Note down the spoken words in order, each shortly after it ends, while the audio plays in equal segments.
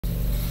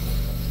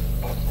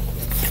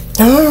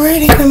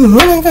Alrighty, good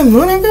morning, good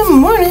morning, good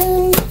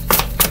morning.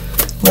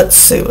 Let's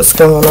see what's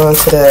going on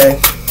today.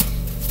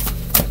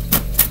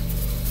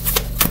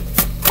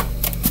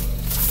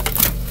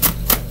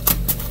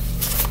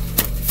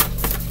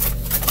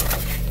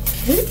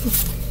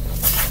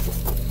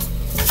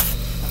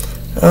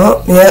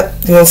 Oh,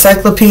 yep. The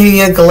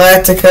Encyclopedia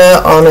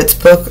Galactica on its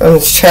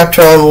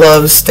chapter on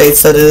love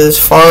states that it is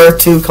far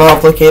too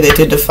complicated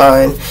to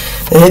define.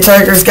 The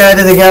Hitchhiker's Guide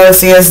to the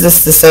Galaxy has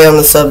this to say on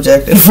the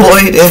subject: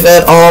 avoid if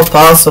at all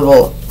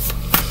possible.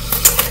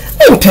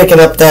 I'm picking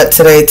up that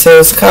today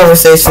too. It's a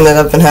conversation that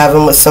I've been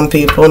having with some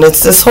people, and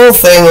it's this whole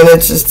thing, and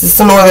it's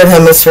a northern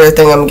hemisphere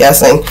thing, I'm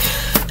guessing.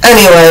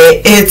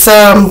 Anyway, it's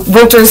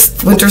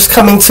winter's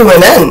coming to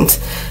an end,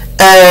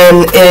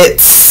 and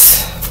it's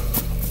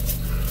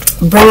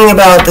bringing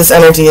about this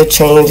energy of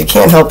change. You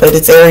can't help it.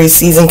 It's Aries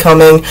season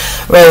coming,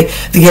 right?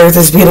 The earth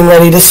is getting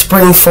ready to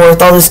spring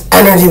forth. All this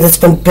energy that's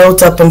been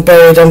built up and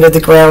buried under the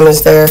ground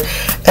is there.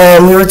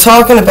 And we were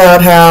talking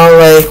about how,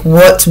 like,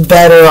 what's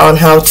better on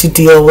how to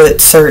deal with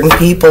certain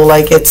people.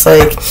 Like, it's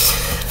like,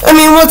 I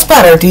mean, what's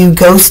better? Do you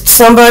ghost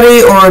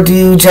somebody, or do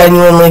you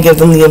genuinely give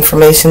them the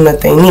information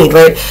that they need,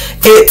 right?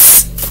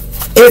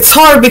 It's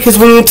hard because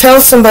when you tell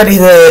somebody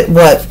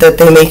that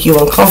they make you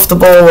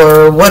uncomfortable,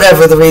 or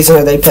whatever the reason,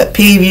 or they pet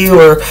peeve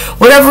you, or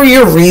whatever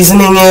your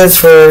reasoning is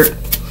for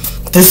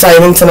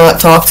deciding to not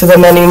talk to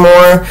them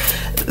anymore,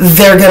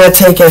 they're going to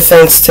take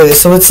offense to.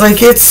 So it's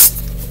like,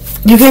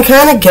 you can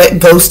kind of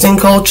get ghosting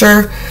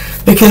culture,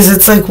 because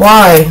it's like,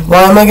 why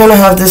am I going to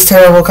have this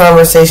terrible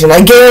conversation?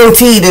 I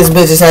guarantee this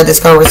bitch has had this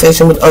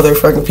conversation with other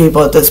fucking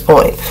people at this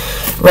point,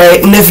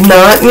 right? And if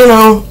not, you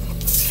know,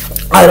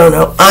 I don't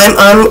know.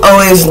 I'm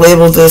always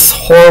labeled this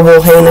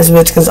horrible, heinous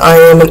bitch because I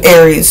am an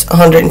Aries,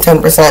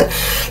 110%.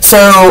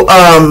 So,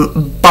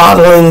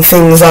 bottling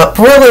things up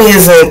really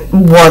isn't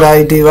what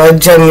I do. I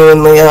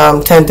genuinely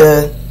tend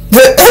to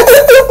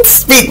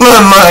speak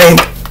my mind.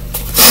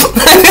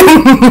 I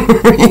didn't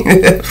read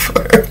it at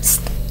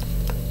first.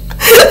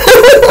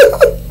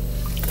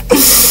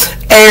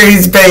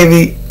 Aries,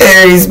 baby.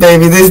 Aries,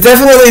 baby. There's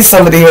definitely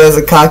somebody who has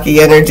a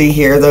cocky energy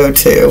here, though,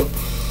 too.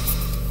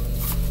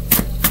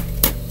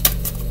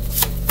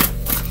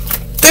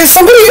 There's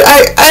somebody,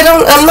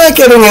 I'm not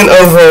getting an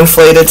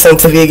overinflated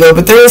sense of ego,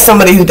 but there is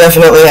somebody who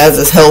definitely has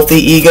this healthy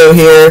ego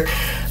here,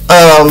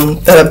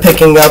 that I'm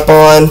picking up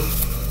on.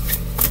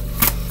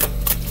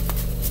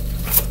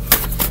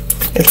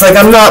 It's like,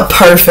 I'm not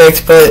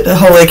perfect, but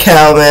holy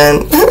cow,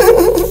 man.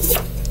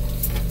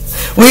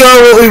 We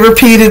are what we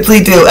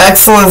repeatedly do.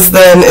 Excellence,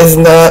 then, is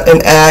not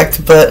an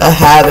act, but a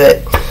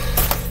habit.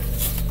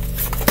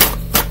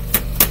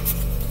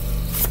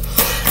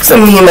 A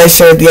meme I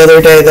shared the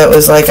other day that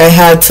was like, I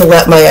had to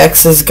let my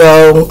exes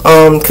go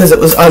because it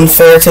was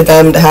unfair to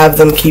them to have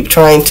them keep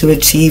trying to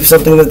achieve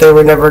something that they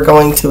were never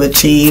going to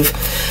achieve.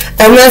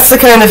 And that's the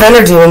kind of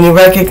energy when you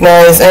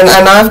recognize, and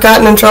I've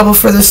gotten in trouble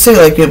for this too,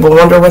 like people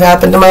wonder what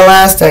happened to my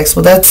last ex.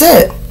 Well, that's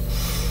it.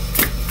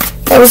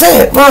 That was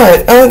it.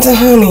 Right.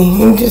 Honey,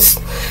 you just...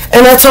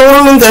 And I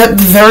told him at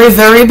the very,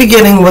 very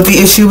beginning what the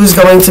issue was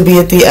going to be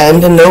at the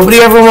end, and nobody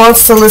ever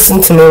wants to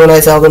listen to me when I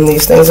tell them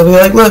these things. I'll be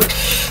like, look,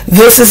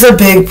 this is a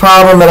big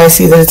problem, and I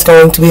see that it's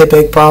going to be a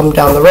big problem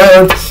down the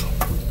road,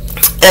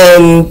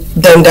 and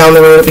then down the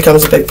road it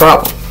becomes a big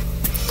problem.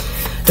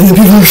 And then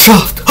people are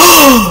shocked.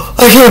 Oh,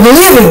 I can't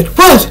believe it.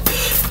 What?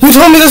 You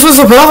told me this was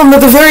a problem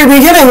at the very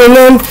beginning, and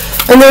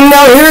then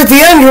now here at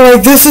the end you're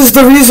like, this is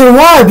the reason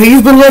why, but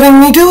you've been letting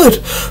me do it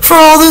for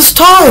all this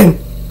time.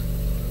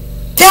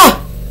 Yeah.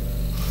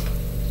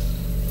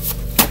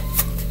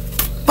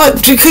 But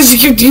because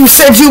you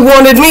said you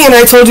wanted me, and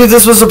I told you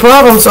this was a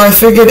problem, so I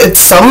figured at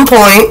some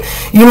point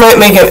you might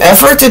make an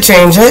effort to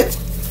change it.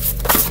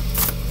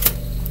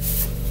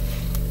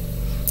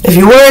 If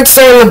you weren't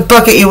stirring the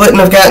bucket, you wouldn't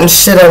have gotten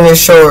shit on your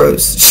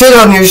shoes.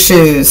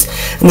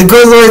 And the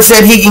good Lord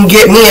said he can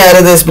get me out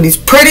of this, but he's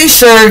pretty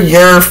sure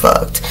you're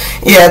fucked.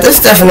 Yeah, there's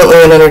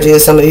definitely an energy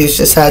of somebody who's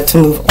just had to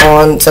move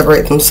on,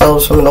 separate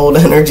themselves from an old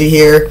energy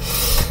here.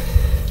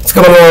 What's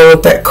going on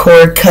with that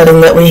cord cutting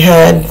that we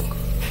had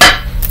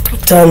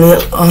done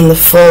on the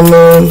full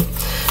moon?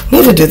 I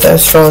need to do the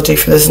astrology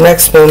for this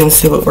next moon and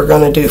see what we're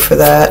going to do for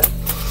that.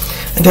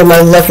 I did my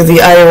Luck of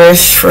the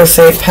Irish for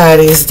St.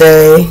 Paddy's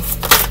Day.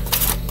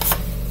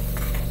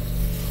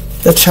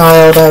 The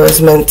child I was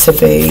meant to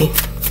be.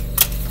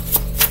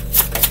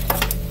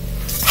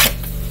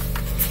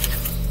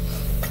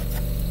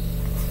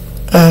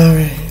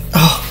 Alright.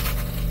 Oh.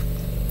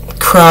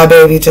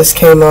 Crybaby just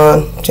came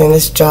on.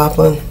 Janis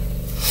Joplin.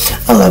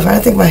 I love her. I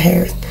think my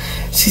hair,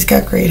 she's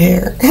got great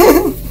hair.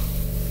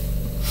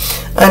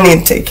 I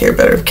need to take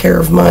better care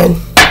of mine.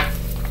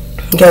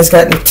 You guys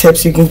got any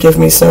tips you can give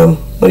me some?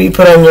 What do you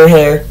put on your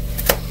hair?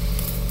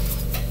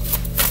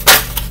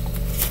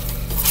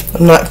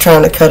 I'm not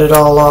trying to cut it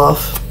all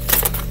off.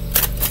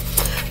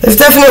 There's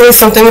definitely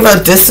something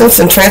about distance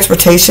and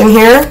transportation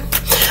here.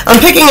 I'm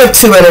picking up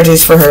two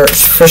energies for her,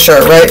 for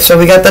sure, right? So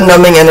we got the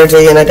numbing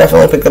energy, and I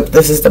definitely picked up,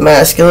 this is the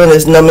masculine,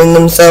 is numbing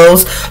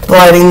themselves,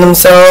 blinding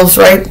themselves,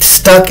 right?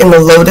 Stuck in the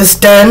lotus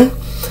den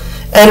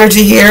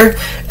energy here.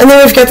 And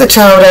then we've got the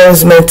child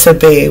as meant to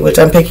be, which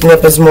I'm picking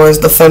up as more as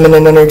the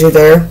feminine energy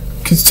there.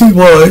 You can see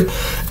why.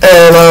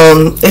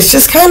 And it's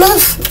just kind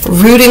of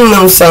rooting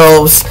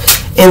themselves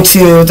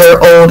into their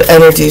old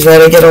energies,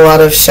 right? I get a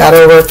lot of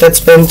shadow work that's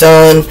been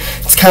done.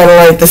 It's kind of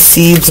like the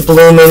seeds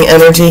blooming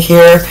energy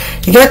here.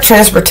 You got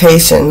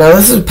transportation. Now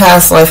this is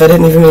past life. I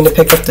didn't even mean to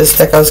pick up this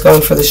deck. I was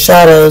going for the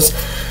shadows,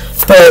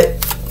 but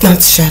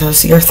not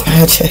shadows, the earth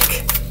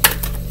magic.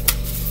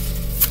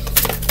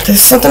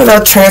 There's something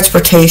about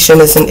transportation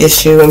is an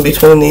issue in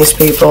between these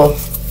people.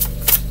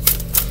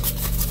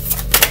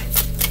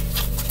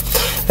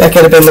 That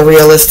could have been the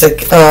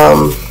realistic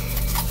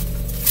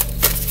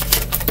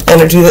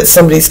energy that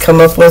somebody's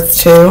come up with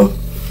too.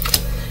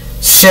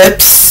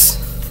 Ships,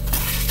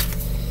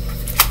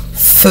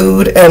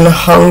 food and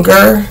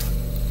hunger.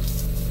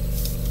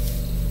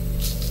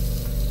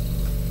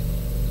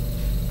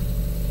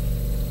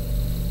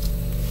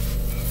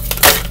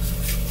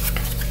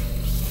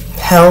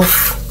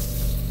 Health.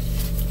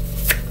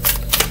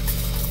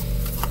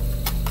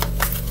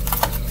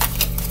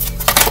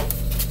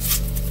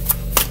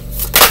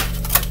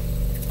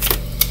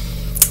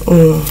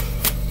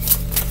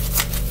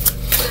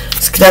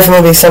 This could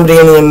definitely be somebody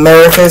in the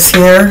Americas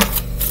here.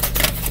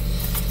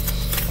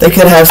 They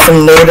could have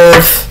some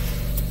native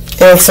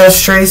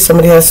ancestry.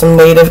 Somebody has some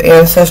native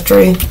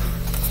ancestry.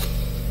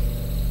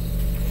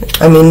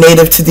 I mean,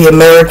 native to the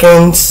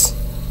Americans.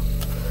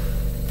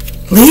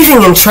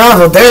 Leaving and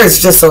travel, there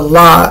is just a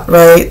lot,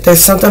 right?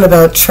 There's something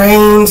about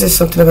trains. There's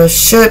something about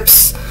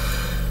ships.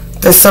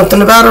 There's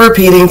something about a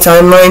repeating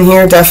timeline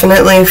here,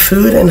 definitely.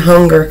 Food and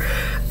hunger.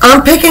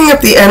 I'm picking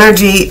up the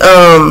energy,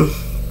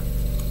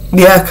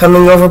 yeah,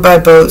 coming over by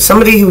boat.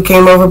 Somebody who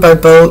came over by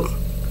boat,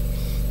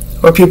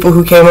 or people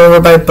who came over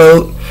by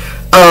boat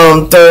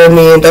during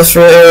the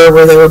industrial era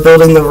where they were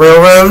building the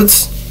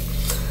railroads.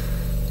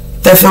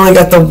 Definitely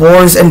got the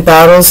wars and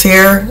battles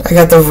here. I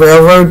got the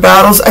railroad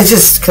battles.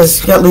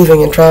 Because you got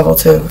leaving and travel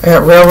too. I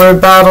got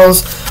railroad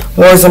battles,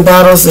 wars and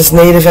battles, this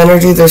native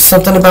energy. There's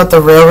something about the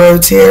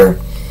railroads here.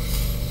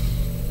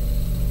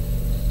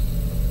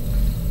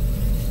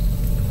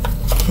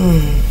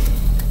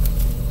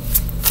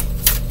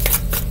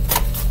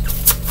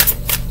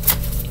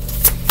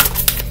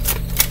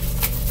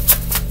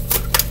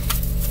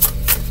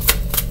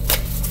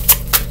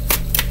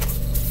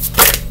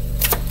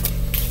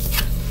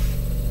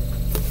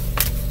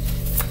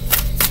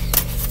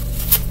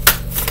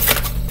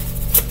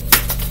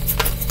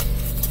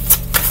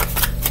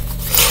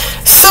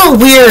 So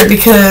weird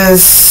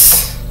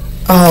because,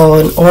 oh,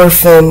 an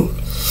orphan.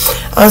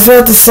 I was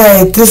about to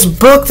say, this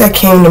book that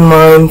came to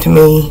mind to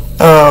me,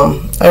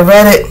 I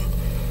read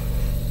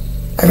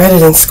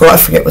it in school. I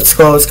forget what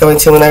school I was going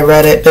to when I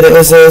read it, but it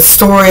was a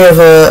story of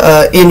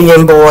a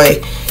Indian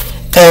boy,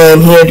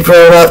 and he had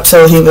grown up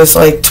till he was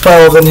like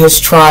 12 in his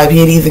tribe. He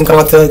had even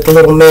gone through like the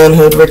little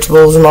manhood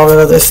rituals and all that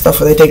other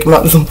stuff where they take him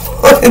out in the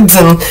woods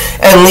and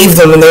leave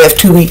them, and they have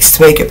 2 weeks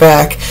to make it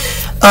back.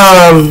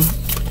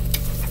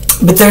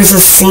 But there's a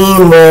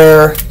scene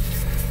where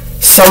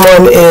he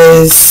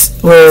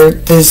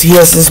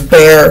has this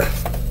bear,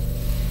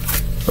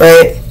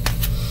 right?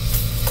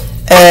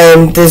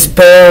 And this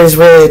bear is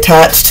really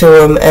attached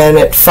to him, and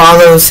it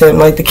follows him.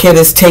 Like, the kid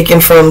is taken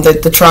from,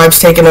 the tribe's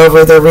taken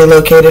over, they're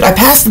relocated. I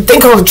passed the thing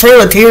called the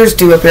Trail of Tears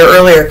due up here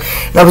earlier,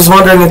 and I was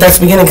wondering if that's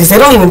beginning, because they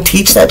don't even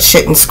teach that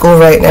shit in school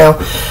right now.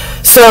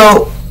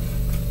 So,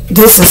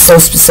 this is so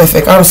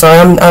specific. I'm sorry,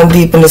 I'm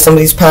deep into some of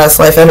these past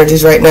life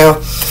energies right now.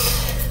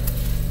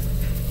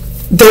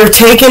 They're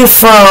taken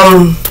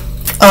from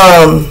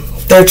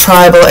their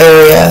tribal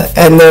area,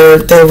 and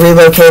they're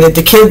relocated.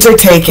 The kids are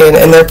taken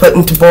and they're put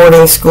into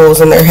boarding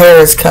schools, and their hair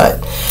is cut,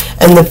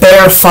 and the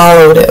bear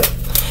followed him.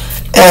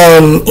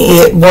 And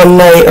one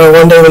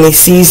day when he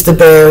sees the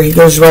bear, he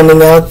goes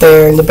running out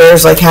there, and the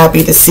bear's like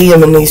happy to see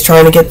him, and he's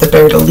trying to get the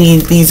bear to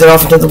leave, leads it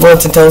off into the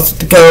woods and tells it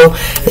to go.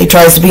 And he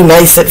tries to be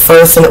nice at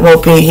first, and it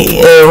won't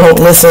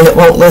listen,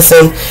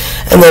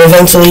 and then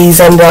eventually he's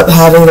ended up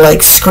having to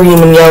like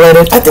scream and yell at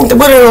it. I think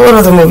what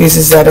other movies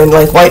is that in?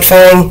 Like White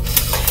Fang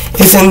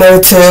is in there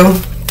too.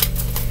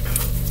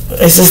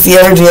 It's just the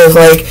energy of,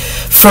 like,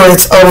 for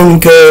its own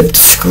good,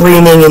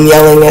 screaming and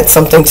yelling at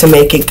something to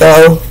make it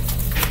go.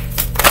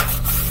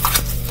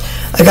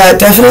 I got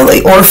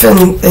definitely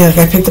orphan. Yeah,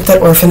 I picked up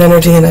that orphan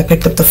energy, and I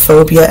picked up the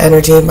phobia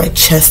energy, and my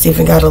chest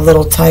even got a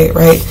little tight,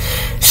 right?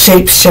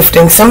 Shape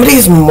shifting.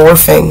 Somebody's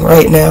morphing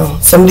right now.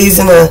 Somebody's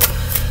in a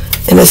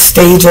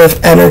stage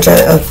of energy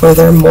of where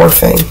they're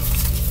morphing.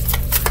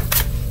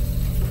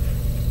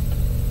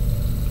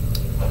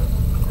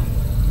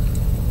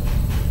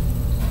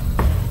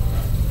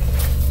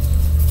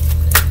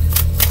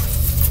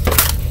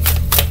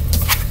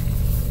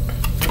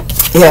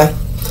 Yeah,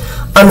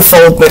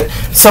 unfoldment.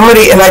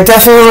 Somebody, and I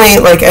definitely,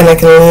 like, and I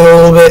can lean a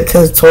little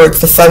bit towards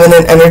the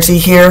feminine energy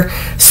here.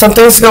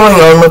 Something's going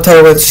on with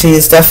her where she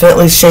is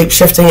definitely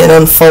shape-shifting and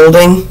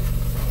unfolding.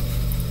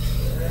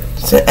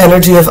 It's an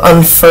energy of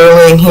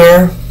unfurling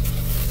here.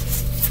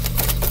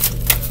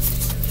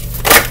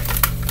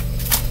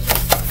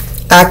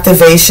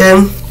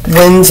 Activation,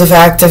 winds of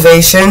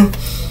activation.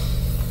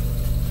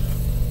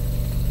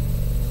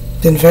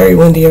 Been very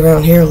windy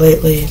around here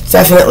lately. It's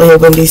definitely a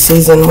windy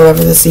season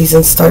whenever the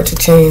seasons start to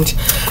change.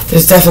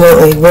 There's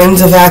definitely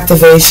winds of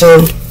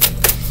activation,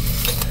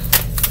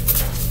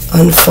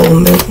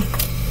 unfoldment,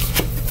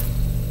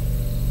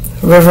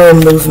 river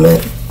and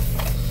movement.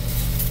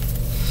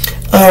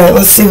 Alright,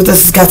 let's see what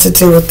this has got to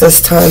do with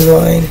this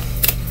timeline.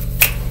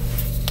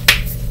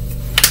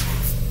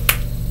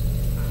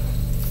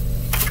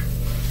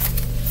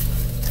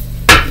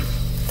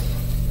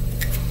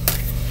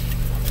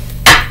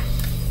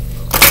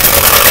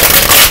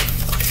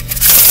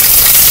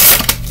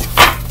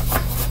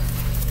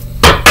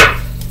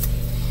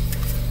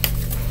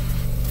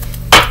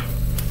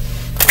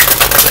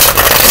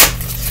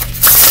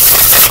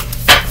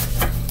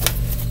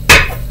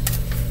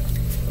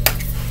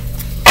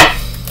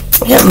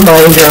 I got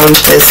Mind Your Own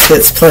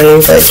Biscuits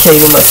playing by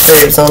Katie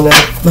Musgraves on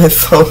my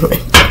phone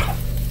right now.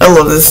 I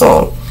love this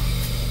song.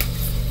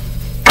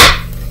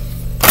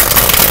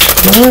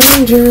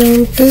 Mind your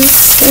own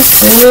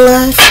biscuits and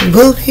life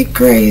will be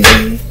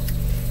gravy.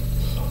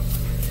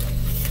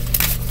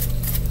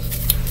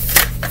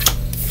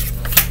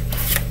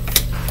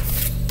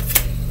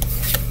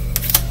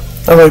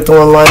 I like the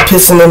one line,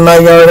 pissing in my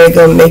yard ain't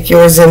gonna make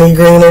yours any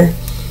greener.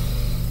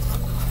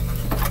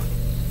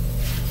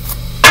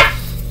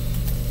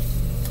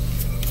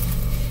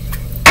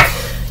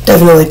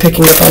 Definitely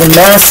picking up on a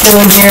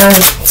masculine here.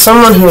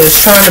 Someone who is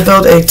trying to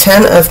build a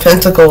 10 of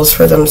Pentacles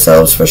for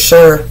themselves for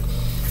sure.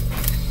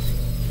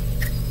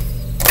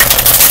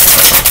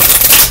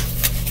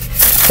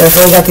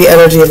 Definitely got the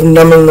energy of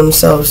numbing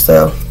themselves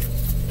though.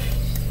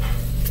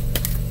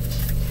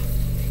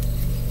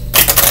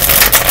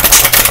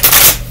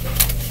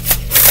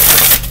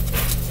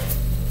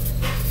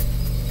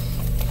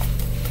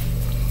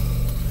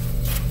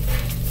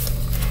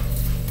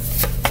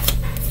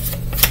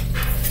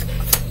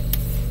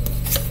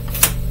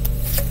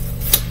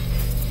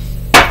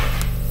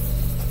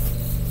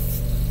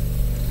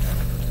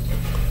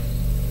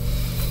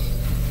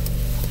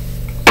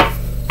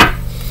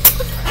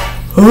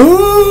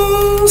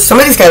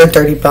 Somebody's got a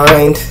dirty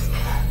mind.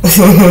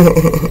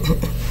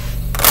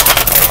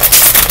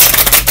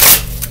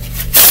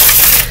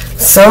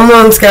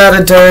 Someone's got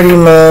a dirty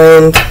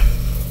mind.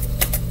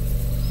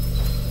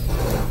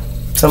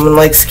 Someone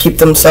likes to keep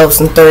themselves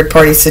in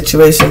third-party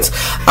situations.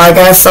 I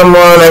got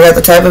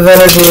the type of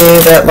energy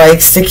that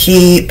likes to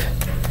keep.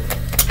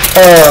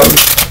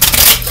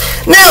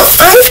 Now,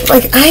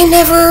 I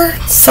never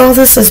saw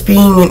this as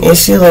being an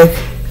issue,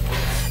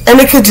 and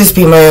it could just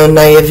be my own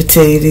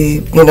naivety,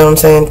 you know what I'm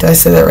saying? Did I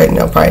say that right?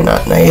 No, probably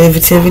not.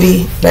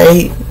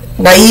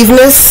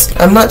 Naiveness?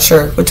 I'm not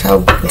sure which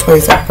way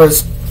is that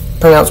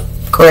pronounced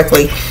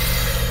correctly.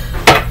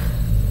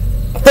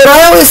 But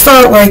I always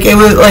thought,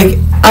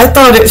 I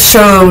thought it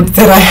showed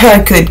that I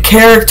had good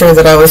character,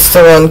 that I was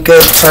still on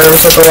good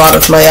terms with a lot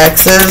of my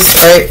exes,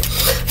 right?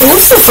 And I'm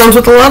still friends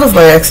with a lot of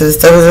my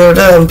exes,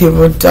 and people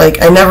were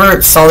I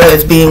never saw that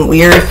as being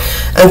weird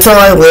until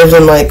I lived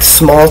in,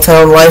 small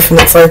town life, and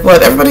it's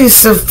what? Everybody's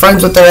still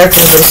friends with their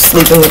exes or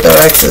sleeping with their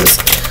exes.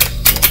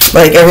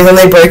 Every time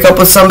they break up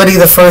with somebody,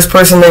 the first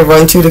person they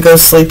run to go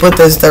sleep with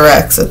is their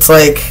ex. It's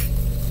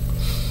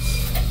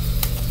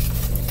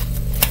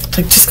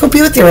just go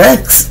be with your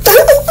ex.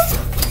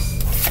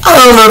 I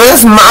don't know,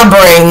 that's my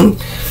brain.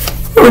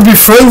 You would be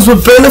friends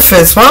with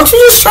benefits. Why don't you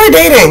just try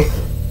dating?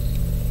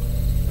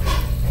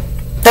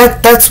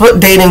 That's what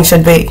dating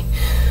should be.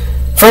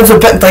 Friends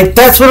with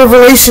that's what a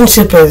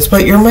relationship is,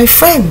 but you're my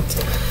friend.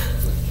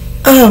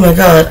 Oh my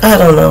god, I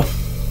don't know.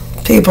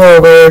 People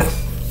are weird.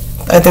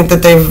 I think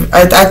that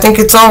I think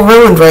it's all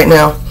ruined right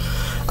now.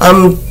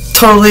 I'm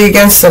totally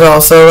against it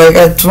all, so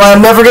that's why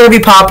I'm never going to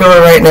be popular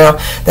right now.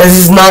 This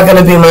is not going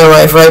to be my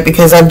life, right?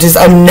 Because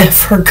I'm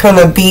never going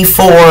to be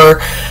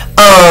for,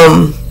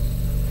 and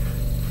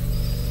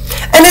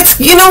it's,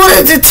 you know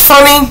what, it's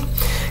funny,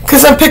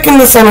 because I'm picking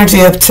this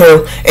energy up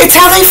too. It's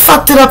how they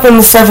fucked it up in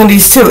the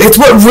 70s too. It's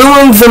what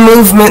ruined the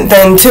movement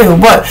then too.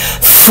 What?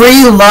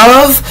 Free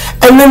love?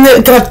 And then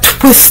it got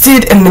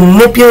twisted and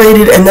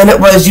manipulated, and then it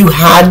was you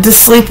had to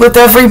sleep with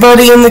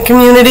everybody in the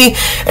community,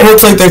 and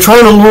it's they're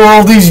trying to lure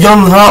all these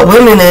young hot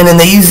women in, and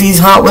they use these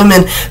hot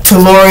women to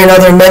lure in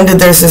other men to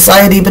their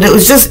society, but it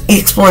was just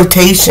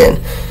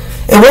exploitation.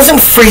 It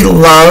wasn't free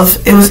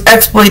love, it was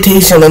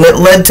exploitation, and it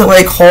led to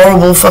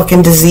horrible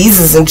fucking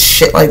diseases and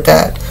shit like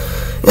that.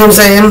 You know what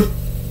I'm saying?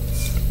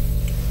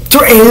 It's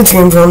where AIDS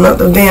came from, not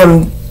the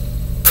damn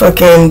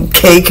fucking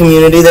gay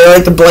community. They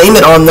like to blame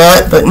it on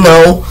that, but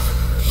no.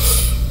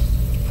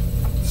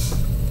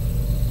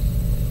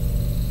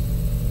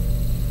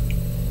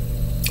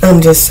 I'm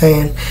just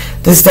saying.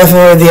 There's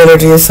definitely the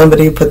energy of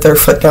somebody who put their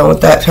foot down with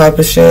that type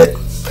of shit.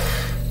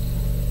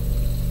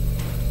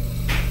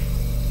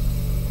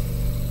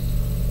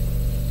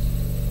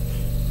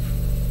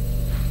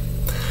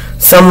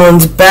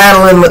 Someone's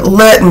battling with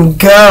letting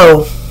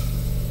go.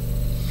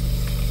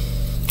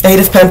 Eight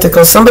of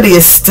Pentacles. Somebody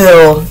is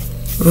still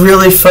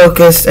really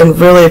focused and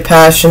really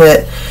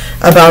passionate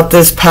about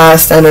this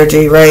past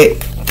energy, right?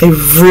 They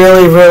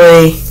really,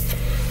 really...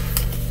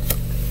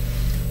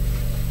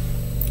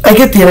 I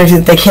get the energy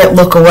that they can't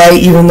look away,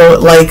 even though it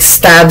like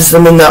stabs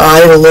them in the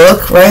eye to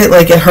look, right?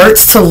 Like it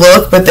hurts to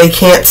look, but they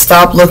can't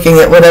stop looking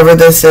at whatever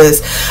this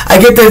is. I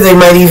get that they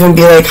might even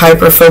be like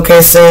hyper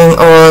focusing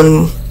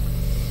on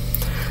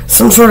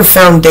some sort of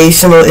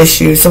foundational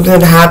issue, something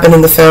that happened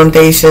in the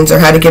foundations, or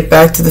how to get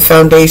back to the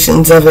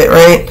foundations of it,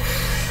 right?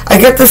 I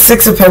get the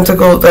Six of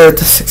Pentacles,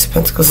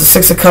 the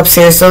Six of Cups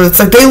here, so it's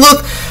like they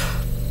look,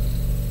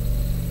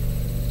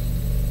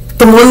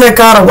 the one that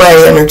got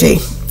away energy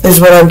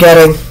is what I'm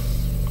getting.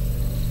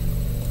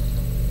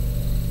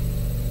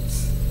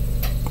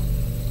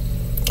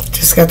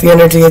 Just got the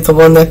energy of the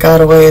one that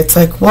got away. It's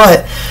like,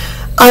 what?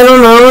 I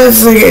don't know.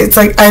 It's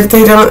like I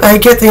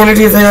get the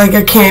energy of like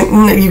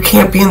you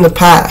can't be in the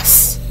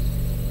past.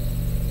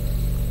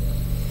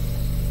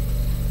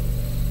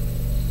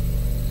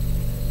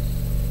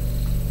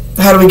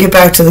 How do we get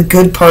back to the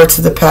good parts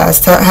of the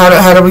past?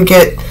 How do we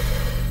get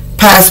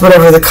past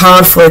whatever the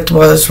conflict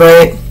was,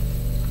 right?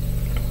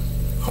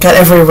 Got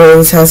every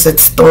rose has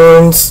its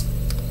thorns.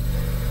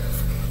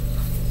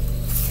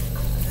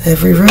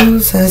 Every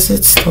rose has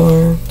its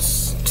thorns.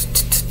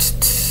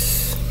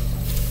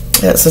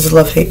 Yeah, it's such a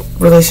love-hate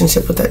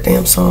relationship with that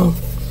damn song.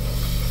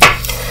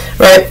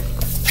 Right?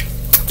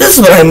 This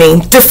is what I mean.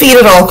 Defeat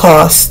at all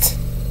cost.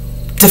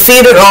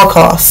 Defeat at all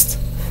cost.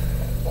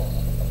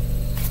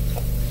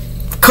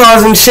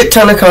 Causing shit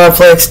ton of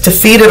conflicts.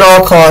 Defeat at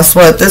all costs.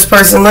 What? This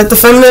person, like the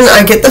feminine,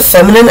 I get the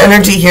feminine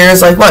energy here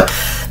is like, what?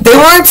 They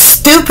weren't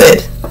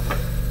stupid.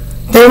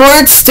 They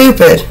weren't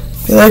stupid.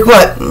 You're like,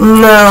 what?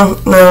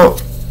 No.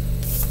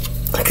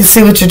 I can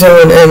see what you're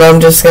doing, and I'm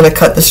just going to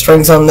cut the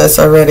strings on this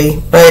already,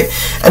 right?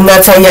 And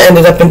that's how you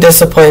ended up in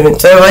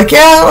disappointment. They're like,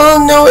 yeah,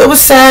 oh, no, it was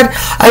sad.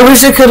 I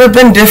wish it could have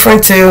been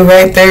different, too,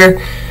 right?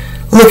 They're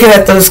looking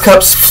at those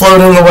cups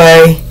floating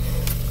away,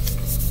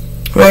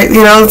 right?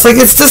 You know, it's like,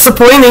 it's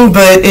disappointing,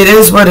 but it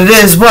is what it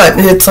is. What?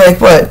 It's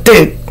like, what?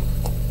 Dude.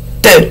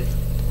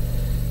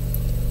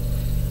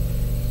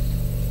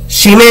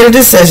 She made a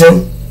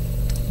decision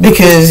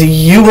because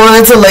you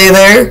wanted to lay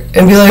there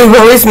and be like,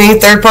 woe is me,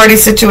 third-party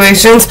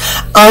situations.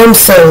 I'm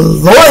so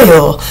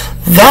loyal.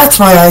 That's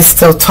why I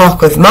still talk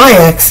with my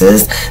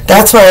exes.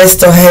 That's why I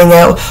still hang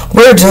out.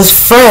 We're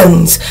just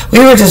friends. We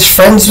were just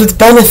friends with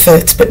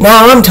benefits. But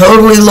now I'm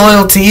totally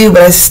loyal to you,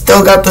 but I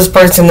still got this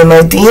person in my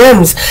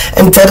DMs.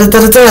 And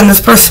da-da-da-da-da. And this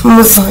person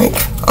was like,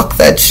 fuck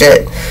that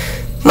shit.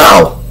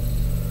 No.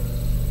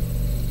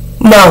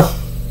 Nope.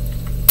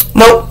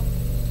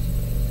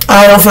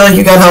 I don't feel like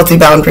you got healthy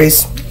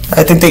boundaries.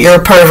 I think that you're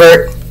a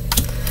pervert.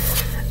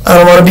 I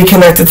don't want to be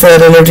connected to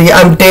that energy.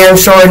 I'm damn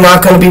sure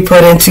not going to be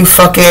put into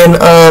fucking,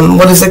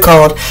 what is it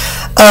called?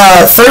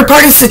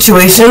 Third-party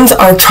situations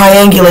are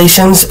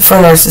triangulations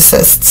for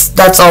narcissists.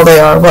 That's all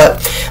they are.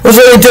 But it was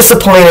really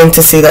disappointing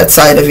to see that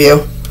side of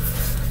you.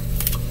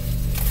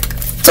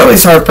 It's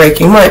always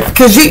heartbreaking, right?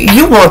 Because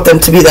you want them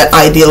to be that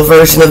ideal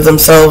version of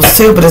themselves,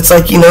 too, but it's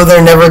like, you know,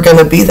 they're never going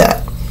to be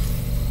that.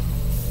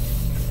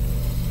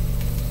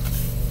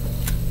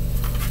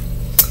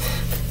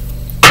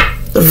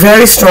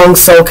 Very strong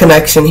soul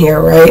connection here,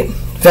 right?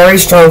 Very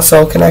strong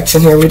soul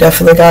connection here. We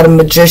definitely got a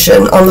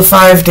magician on the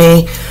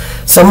 5D.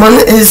 Someone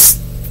is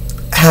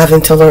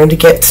having to learn to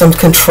get some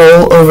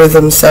control over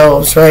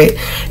themselves, right?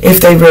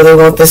 If they really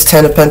want this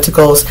 10 of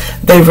Pentacles,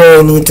 they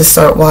really need to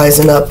start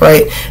wising up,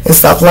 right? And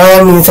stop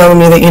lying to me, telling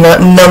me that you're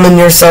not numbing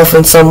yourself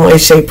in some way,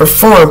 shape, or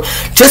form.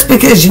 Just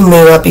because you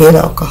may not be an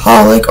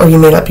alcoholic, or you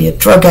may not be a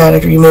drug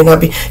addict, or you may not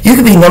be... You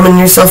could be numbing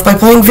yourself by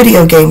playing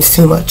video games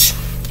too much.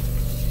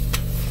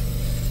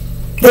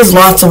 There's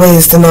lots of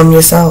ways to numb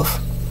yourself.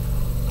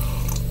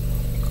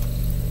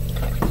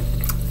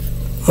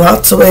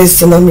 Lots of ways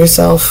to numb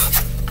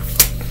yourself.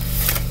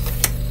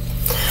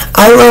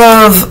 I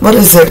love, what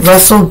is it,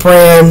 Russell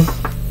Brand.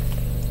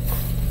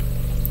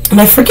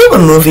 And I forget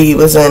what movie he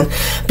was in.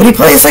 But he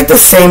plays like the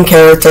same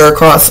character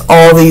across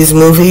all these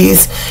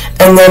movies.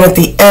 And then at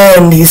the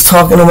end, he's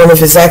talking to one of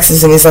his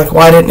exes. And he's like,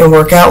 why didn't it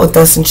work out with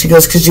us? And she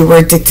goes, because you were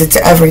addicted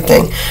to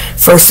everything.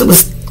 First it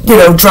was, you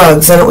know,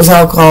 drugs, then it was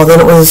alcohol, then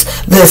it was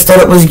this,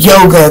 then it was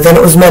yoga, then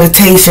it was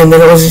meditation,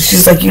 then it was,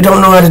 she's like, you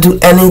don't know how to do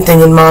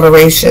anything in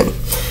moderation.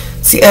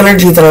 It's the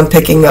energy that I'm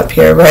picking up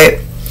here, right?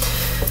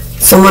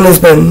 Someone has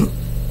been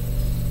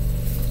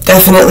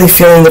definitely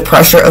feeling the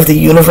pressure of the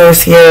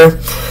universe here,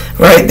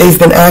 right? They've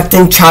been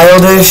acting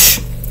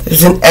childish.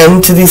 There's an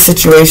end to these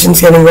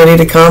situations getting ready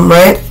to come,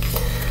 right?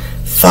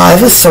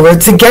 5 of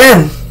Swords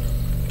again.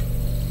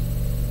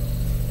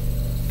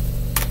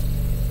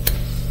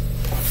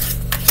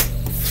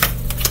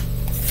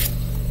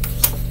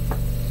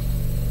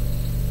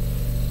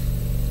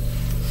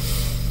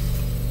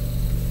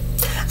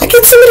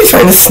 Somebody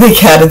trying to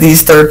sneak out of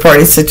these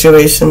third-party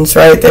situations,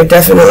 right? They're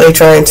definitely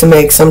trying to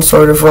make some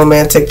sort of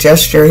romantic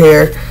gesture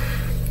here,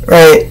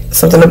 right?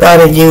 Something about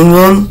a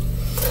union,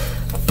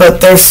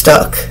 but they're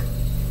stuck.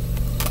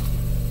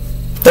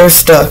 They're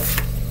stuck.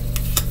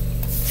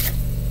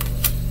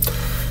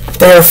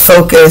 they're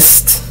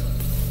focused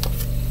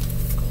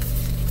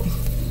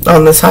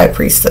on this high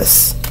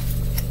priestess.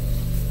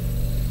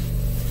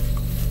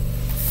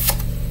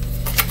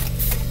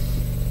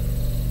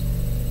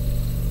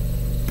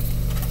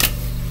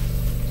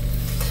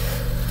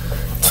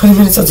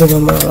 Minutes of the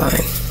normal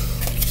line.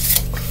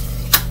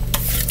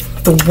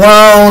 The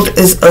world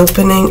is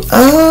opening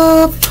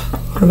up.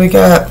 What do we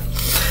got?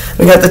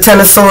 We got the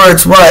Ten of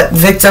Swords. What?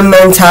 Victim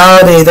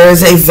mentality.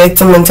 There's a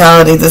victim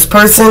mentality. This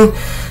person,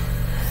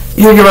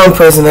 you're your own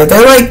prisoner.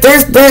 They're like,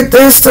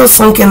 they're still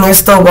sunken. They're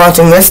still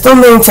watching. They're still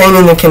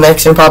maintaining the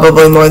connection,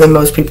 probably more than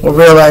most people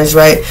realize,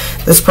 right?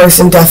 This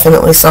person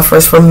definitely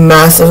suffers from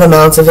massive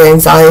amounts of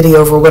anxiety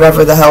over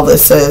whatever the hell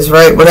this is,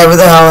 right? Whatever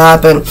the hell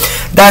happened.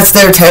 That's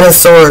their Ten of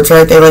Swords,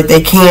 right?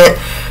 They can't,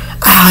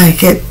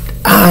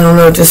 I don't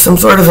know, just some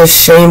sort of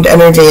ashamed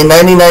energy. And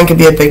 99 could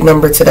be a big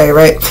number today,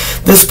 right?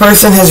 This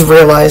person has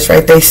realized,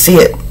 right? They see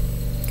it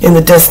in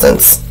the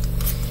distance.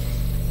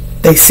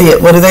 They see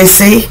it. What do they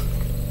see?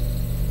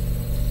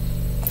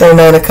 Their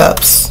Nine of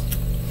Cups.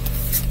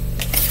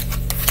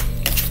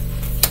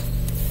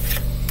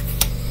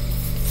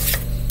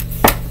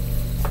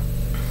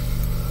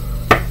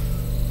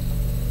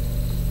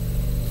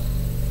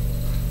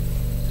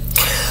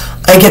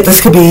 I get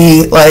this could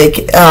be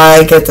like,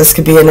 I get this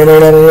could be an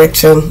internet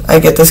addiction. I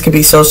get this could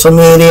be social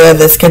media.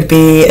 This could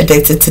be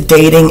addicted to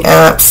dating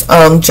apps.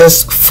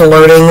 Just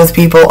flirting with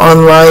people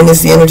online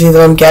is the energy that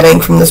I'm getting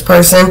from this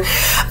person.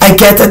 I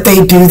get that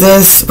they do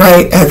this,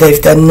 right?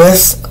 They've done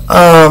this.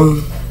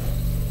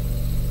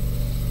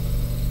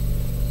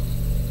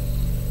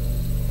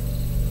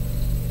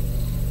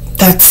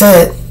 That's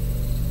it.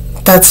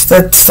 That's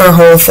their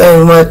whole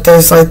thing. What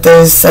there's like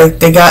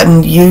they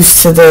gotten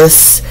used to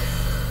this.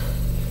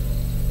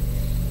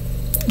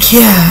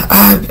 Yeah,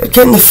 I'm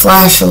getting the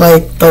flash of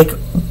like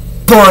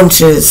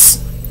bunches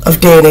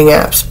of dating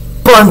apps.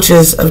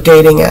 Bunches of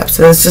dating apps.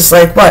 And it's just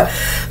like, what?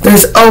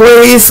 There's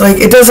always, like,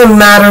 it doesn't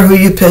matter who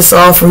you piss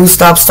off or who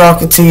stops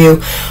talking to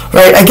you,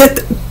 right? I get,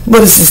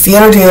 what is this? The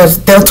energy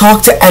of they'll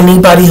talk to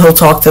anybody who'll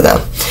talk to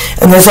them.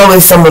 And there's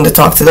always someone to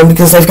talk to them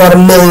because they've got a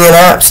million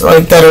apps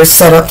like that are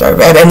set up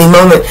at any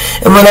moment.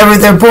 And whenever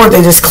they're bored,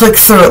 they just click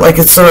through it like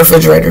it's the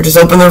refrigerator. Just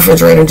open the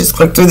refrigerator and just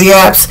click through the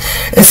apps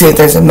and see if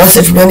there's a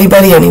message from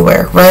anybody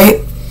anywhere, right?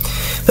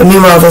 But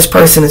meanwhile, this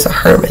person is a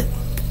hermit.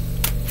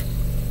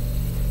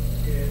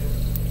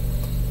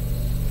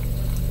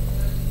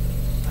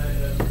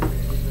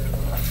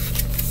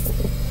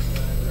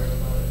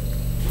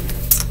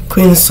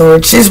 Queen of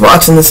Swords. She's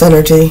watching this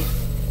energy.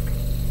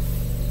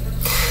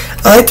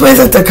 I like the way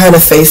that they're kind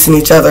of facing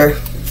each other.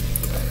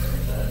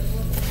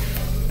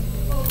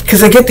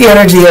 Because I get the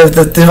energy of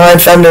the Divine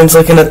Feminine's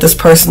looking at this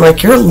person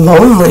like, you're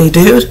lonely,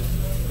 dude.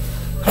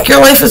 Like, your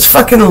life is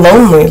fucking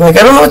lonely. Like,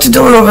 I don't know what you're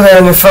doing over there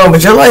on your phone,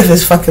 but your life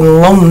is fucking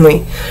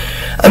lonely.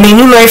 I mean,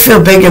 you might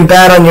feel big and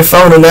bad on your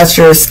phone, and that's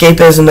your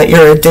escapism that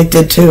you're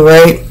addicted to,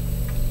 right?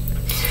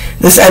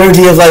 This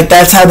energy of, like,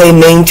 that's how they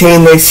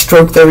maintain, they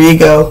stroke their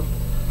ego.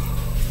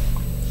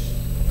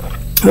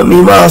 But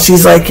meanwhile,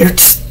 she's like, you're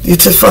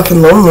just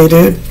fucking lonely,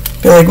 dude.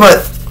 You're like,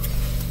 what?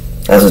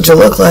 That's what you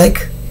look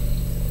like.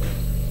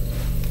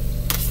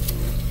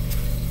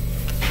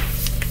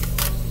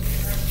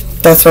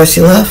 That's why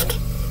she left.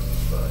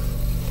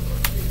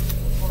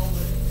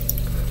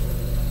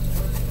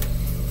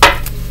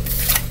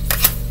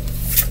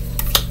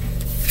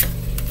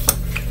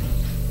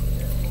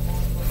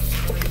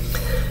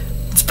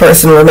 This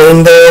person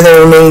remained there. They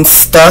remained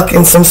stuck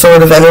in some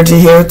sort of energy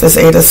here with this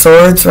Eight of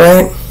Swords,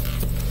 right?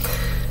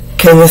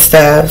 King of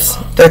Staves.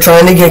 They're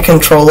trying to get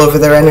control over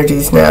their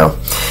energies now.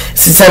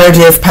 It's this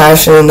energy of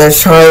passion, and they're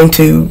trying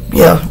to,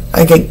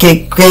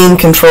 gain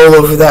control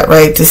over that,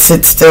 right? To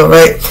sit still,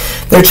 right?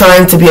 They're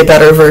trying to be a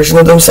better version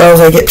of themselves.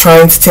 I get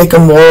trying to take a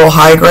moral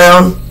high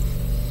ground.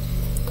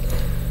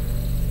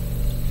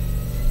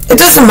 It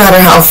doesn't matter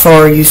how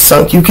far you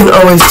sunk. You can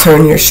always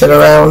turn your shit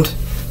around.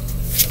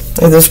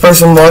 If this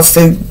person wants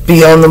to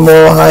be on the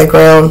moral high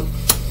ground.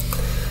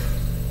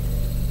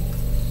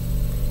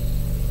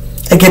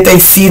 I get they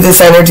see this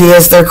energy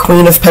as their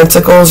Queen of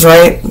Pentacles,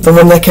 right? The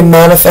one that can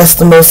manifest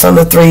the most on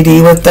the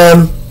 3D with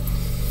them.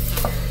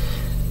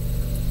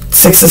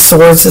 Six of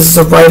Swords, this is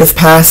a rite of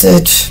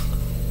passage.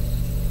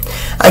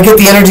 I get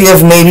the energy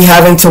of maybe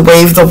having to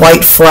wave the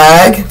white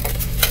flag.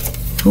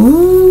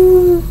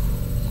 Ooh.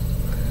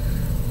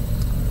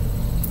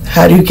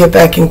 How do you get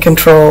back in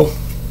control?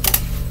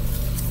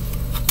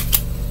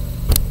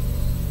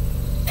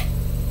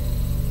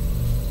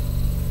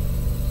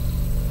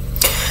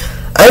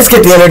 I just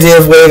get the energy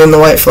of waving the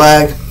white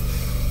flag.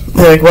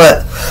 You're like,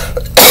 what?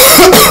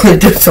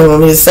 Did someone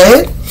want me to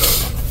say it?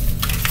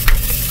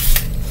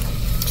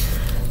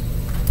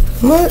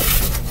 What?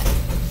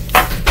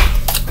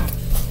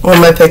 What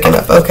am I picking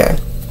up? Okay.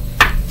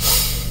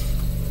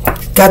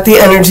 Got the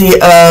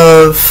energy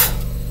of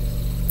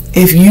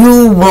if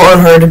you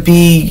want to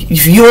be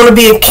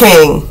a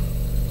king,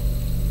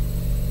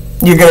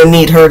 you're going to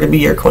need her to be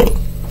your queen.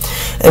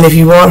 And if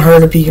you want her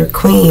to be your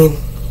queen,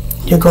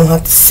 you're going to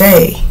have to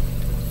say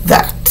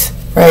that,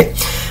 right?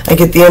 I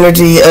get the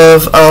energy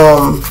of,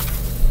 I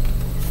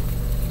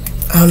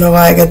don't know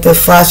why I get the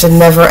flash of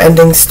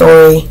never-ending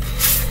story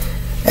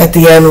at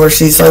the end where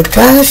she's like,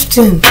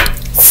 Bastion,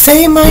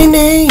 say my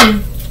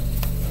name.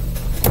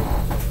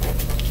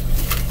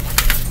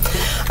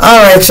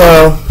 Alright,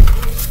 y'all.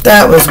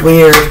 That was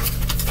weird.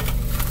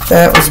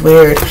 That was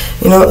weird.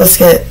 You know what? Let's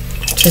get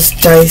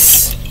just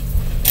dice.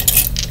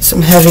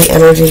 Some heavy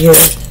energy here.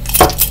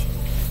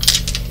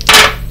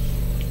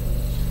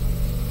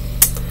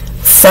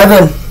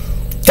 7.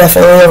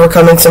 Definitely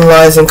overcoming some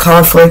lies and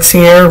conflicts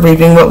here.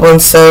 Reaping what one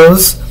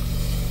sows.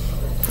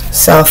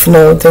 South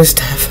Node, there's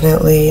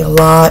definitely a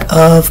lot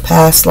of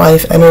past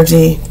life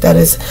energy that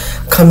is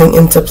coming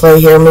into play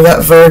here. And we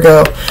got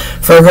Virgo.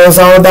 Virgo is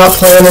all about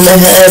planning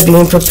ahead,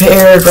 being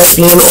prepared, right?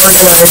 Being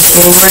organized,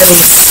 being ready.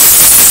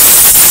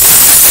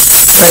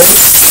 Right?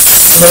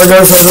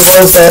 Virgos are the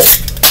ones that,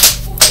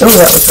 oh,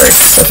 that was very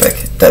specific,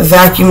 that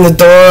vacuum the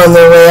door on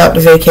their way out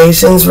to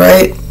vacations,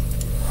 right?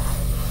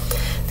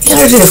 The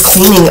energy of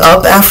cleaning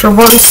up after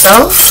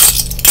oneself.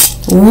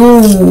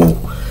 Ooh.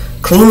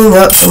 Cleaning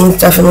up. Someone's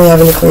definitely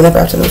having to clean up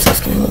after themselves.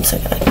 Give me 1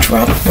 second. I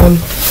dropped one.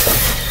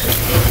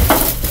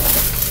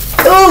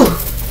 Oh!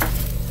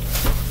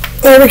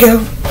 There we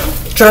go.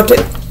 Dropped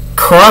it.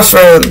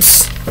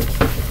 Crossroads.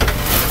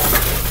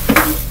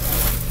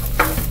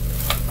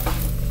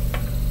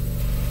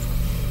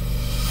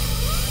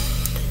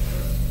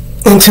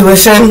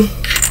 Intuition.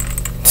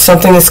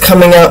 Something is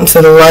coming out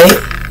into the light.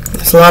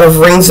 There's a lot of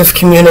rings of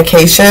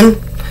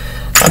communication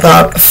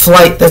about a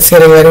flight that's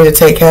getting ready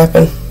to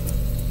happen.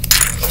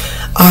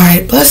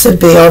 Alright, blessed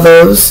be all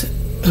those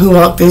who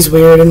walk these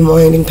weird and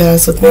winding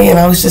paths with me. And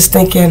I was just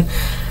thinking,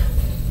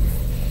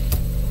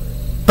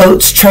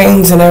 boats,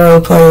 trains, and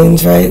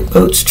aeroplanes, right?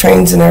 Boats,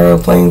 trains, and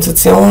aeroplanes.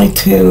 It's the only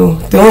two.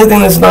 The only thing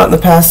that's not in the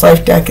past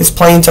life deck is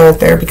planes aren't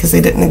there because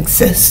they didn't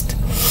exist.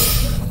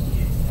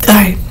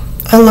 Alright,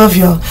 I love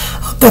y'all.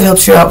 Hope that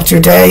helps you out with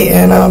your day.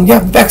 And yeah,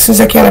 back as soon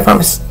as I can, I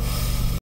promise.